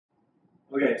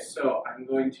Okay, so I'm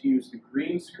going to use the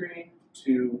green screen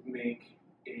to make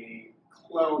a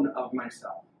clone of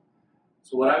myself.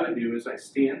 So what I would do is I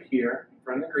stand here in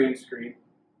front of the green screen,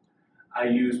 I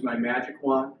use my magic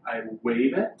wand, I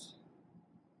wave it,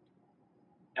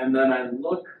 and then I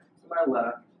look to my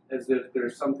left as if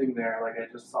there's something there, like I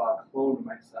just saw a clone of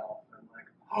myself. I'm like,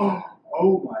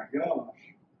 oh my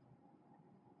gosh.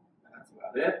 And that's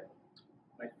about it.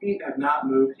 My feet have not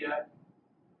moved yet,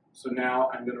 so now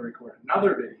I'm going to record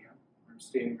another video. I'm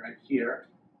standing right here,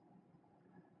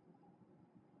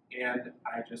 and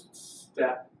I just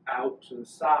step out to the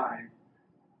side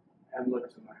and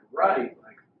look to my right,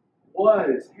 like, what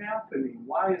is happening?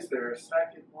 Why is there a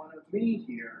second one of me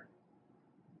here?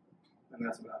 And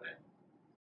that's about it.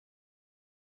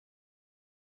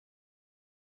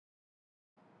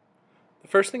 The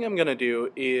first thing I'm going to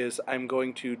do is I'm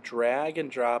going to drag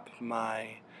and drop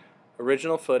my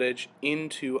original footage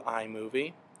into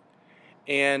iMovie.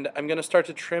 And I'm going to start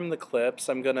to trim the clips.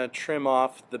 I'm going to trim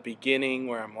off the beginning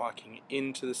where I'm walking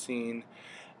into the scene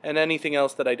and anything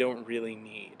else that I don't really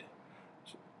need.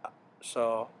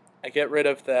 So I get rid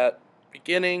of that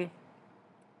beginning.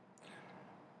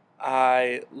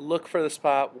 I look for the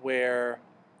spot where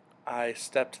I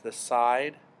step to the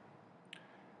side,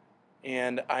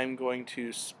 and I'm going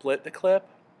to split the clip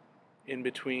in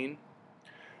between.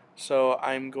 So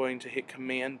I'm going to hit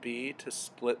Command B to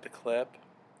split the clip.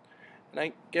 And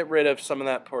I get rid of some of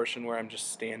that portion where I'm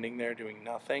just standing there doing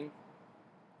nothing.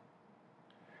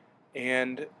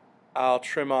 And I'll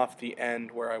trim off the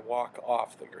end where I walk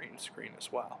off the green screen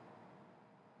as well.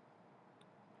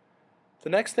 The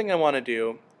next thing I want to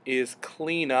do is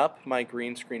clean up my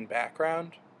green screen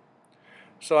background.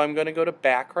 So I'm going to go to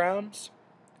Backgrounds,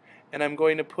 and I'm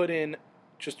going to put in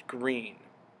just green.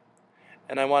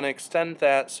 And I want to extend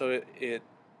that so it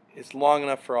is long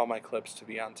enough for all my clips to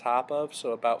be on top of,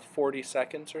 so about 40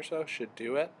 seconds or so should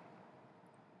do it.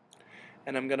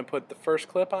 And I'm going to put the first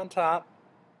clip on top.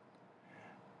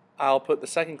 I'll put the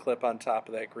second clip on top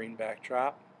of that green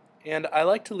backdrop. And I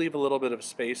like to leave a little bit of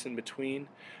space in between,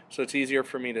 so it's easier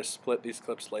for me to split these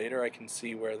clips later. I can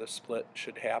see where the split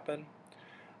should happen.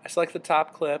 I select the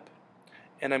top clip,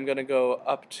 and I'm going to go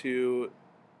up to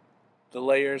the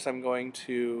layers. I'm going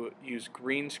to use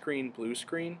green screen, blue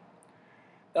screen.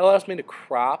 That allows me to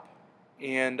crop,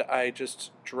 and I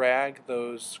just drag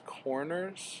those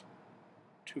corners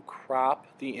to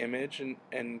crop the image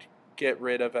and get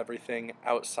rid of everything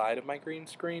outside of my green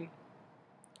screen.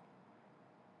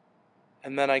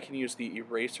 And then I can use the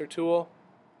eraser tool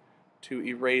to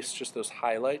erase just those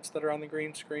highlights that are on the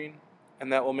green screen,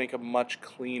 and that will make a much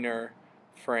cleaner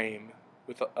frame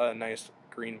with a nice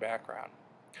green background.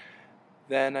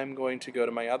 Then I'm going to go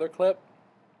to my other clip.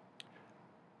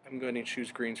 I'm going to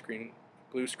choose green screen,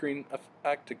 blue screen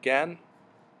effect again.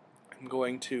 I'm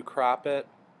going to crop it,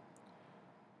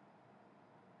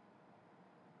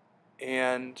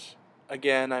 and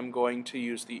again I'm going to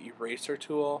use the eraser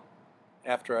tool.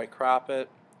 After I crop it,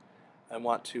 I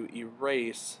want to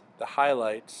erase the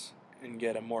highlights and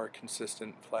get a more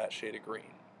consistent flat shade of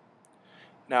green.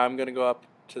 Now I'm going to go up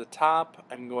to the top.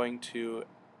 I'm going to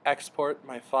export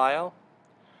my file.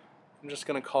 I'm just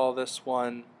going to call this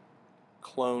one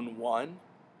Clone 1.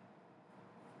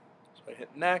 So I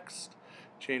hit Next,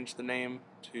 change the name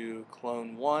to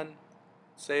Clone 1,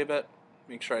 save it,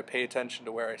 make sure I pay attention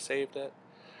to where I saved it.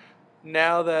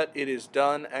 Now that it is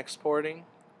done exporting,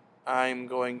 I'm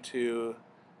going to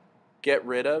get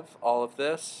rid of all of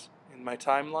this in my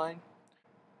timeline.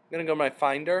 I'm going to go to my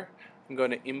Finder. I'm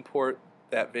going to import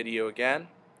that video again.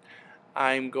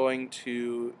 I'm going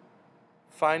to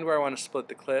find where I want to split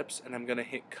the clips, and I'm going to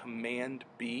hit Command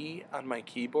B on my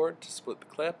keyboard to split the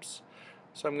clips.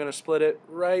 So I'm going to split it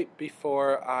right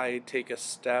before I take a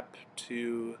step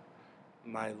to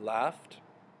my left,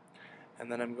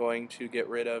 and then I'm going to get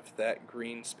rid of that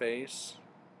green space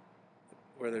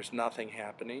where there's nothing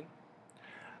happening.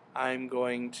 I'm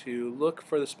going to look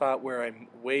for the spot where I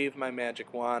wave my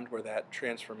magic wand where that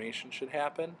transformation should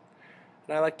happen,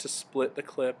 and I like to split the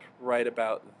clip right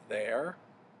about there.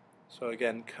 So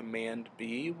again, Command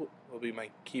B will be my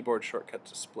keyboard shortcut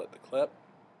to split the clip.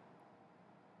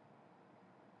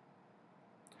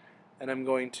 And I'm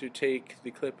going to take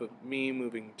the clip of me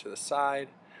moving to the side.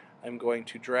 I'm going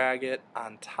to drag it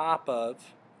on top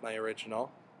of my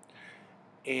original,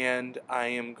 and I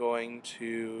am going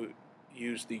to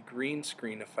use the green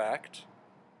screen effect.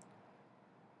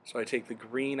 So I take the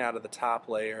green out of the top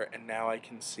layer, and now I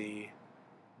can see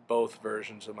both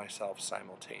versions of myself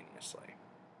simultaneously.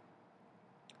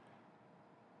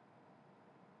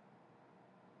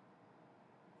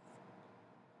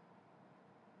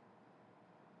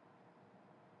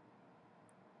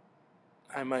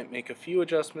 I might make a few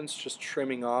adjustments, just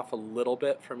trimming off a little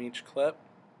bit from each clip,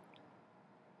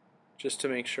 just to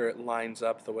make sure it lines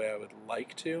up the way I would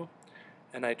like to.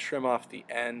 And I trim off the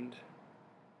end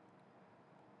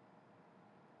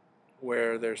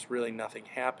where there's really nothing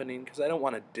happening, because I don't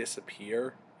want to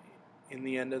disappear in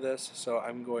the end of this. So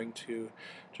I'm going to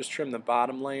just trim the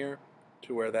bottom layer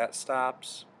to where that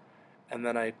stops, and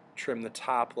then I trim the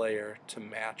top layer to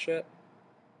match it.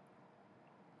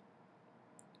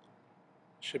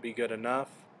 Should be good enough.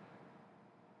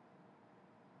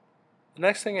 The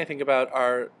next thing I think about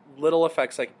are little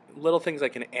effects, like little things I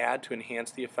can add to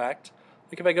enhance the effect.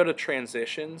 Like if I go to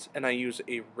transitions and I use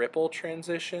a ripple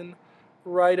transition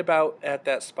right about at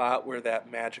that spot where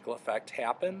that magical effect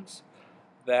happens,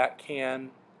 that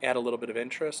can add a little bit of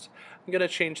interest. I'm going to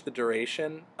change the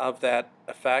duration of that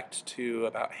effect to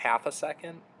about half a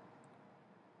second.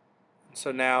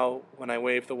 So now when I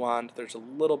wave the wand, there's a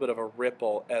little bit of a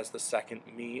ripple as the second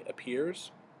me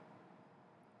appears.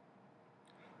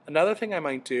 Another thing I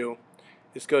might do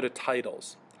is go to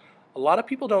titles. A lot of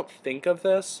people don't think of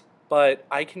this, but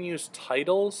I can use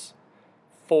titles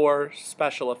for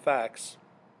special effects.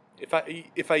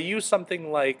 If I use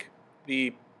something like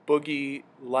the Boogie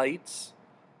Lights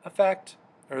effect,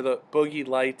 or the Boogie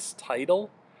Lights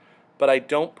title, but I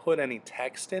don't put any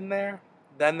text in there,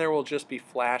 then there will just be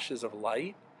flashes of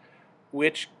light,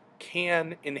 which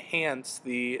can enhance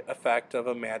the effect of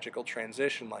a magical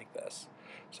transition like this.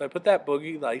 So I put that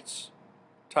Boogie Lights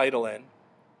title in,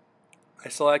 I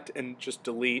select and just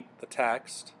delete the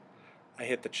text, I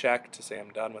hit the check to say I'm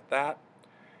done with that,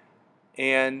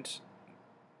 and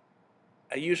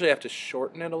I usually have to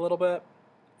shorten it a little bit.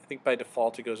 I think by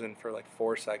default it goes in for like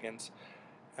 4 seconds.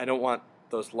 I don't want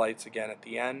those lights again at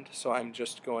the end, so I'm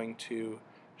just going to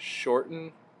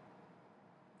shorten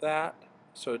that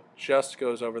so it just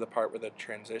goes over the part where the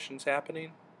transition's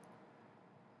happening.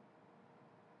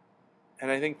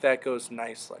 And I think that goes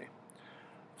nicely.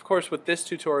 Of course, with this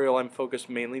tutorial I'm focused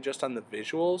mainly just on the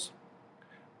visuals,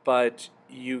 but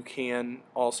you can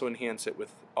also enhance it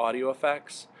with audio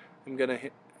effects. I'm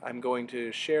going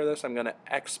to share this. I'm going to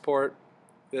export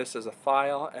this as a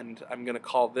file, and I'm going to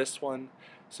call this one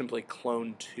simply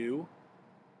Clone 2.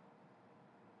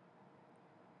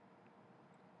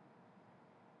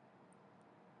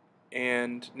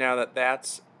 And now that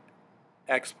that's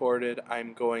exported,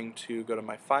 I'm going to go to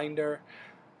my Finder.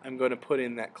 I'm going to put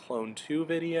in that Clone 2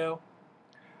 video.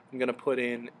 I'm going to put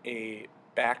in a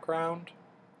background.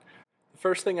 The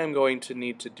first thing I'm going to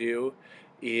need to do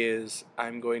is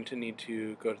I'm going to need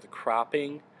to go to the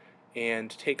cropping and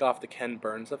take off the Ken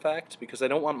Burns effect, because I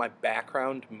don't want my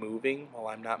background moving while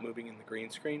I'm not moving in the green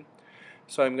screen.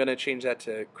 So I'm going to change that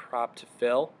to crop to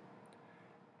fill.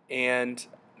 And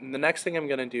the next thing I'm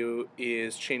going to do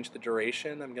is change the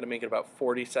duration. I'm going to make it about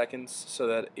 40 seconds so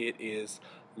that it is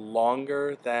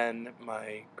longer than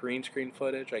my green screen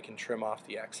footage. I can trim off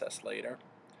the excess later.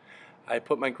 I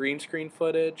put my green screen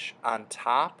footage on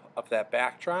top of that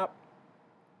backdrop,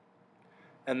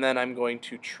 and then I'm going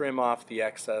to trim off the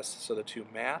excess so the two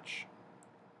match.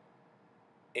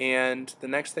 And the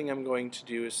next thing I'm going to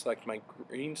do is select my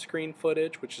green screen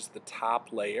footage, which is the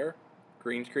top layer.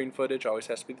 Green screen footage always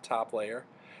has to be the top layer.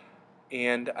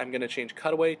 And I'm going to change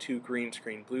cutaway to green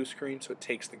screen, blue screen, so it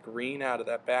takes the green out of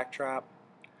that backdrop.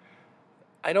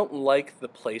 I don't like the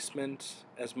placement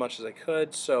as much as I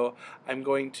could, so I'm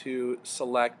going to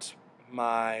select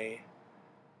my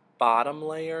bottom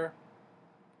layer.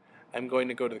 I'm going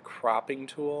to go to the cropping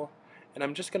tool, and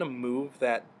I'm just going to move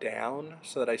that down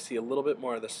so that I see a little bit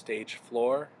more of the stage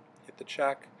floor. Hit the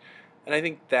check, and I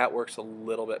think that works a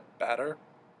little bit better.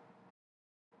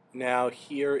 Now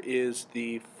here is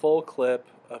the full clip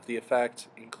of the effect,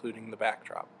 including the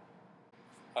backdrop.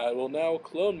 I will now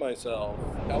clone myself.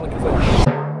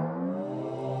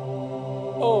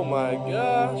 Oh my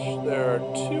gosh, there are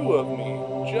 2 of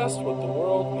me. Just what the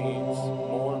world needs.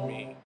 More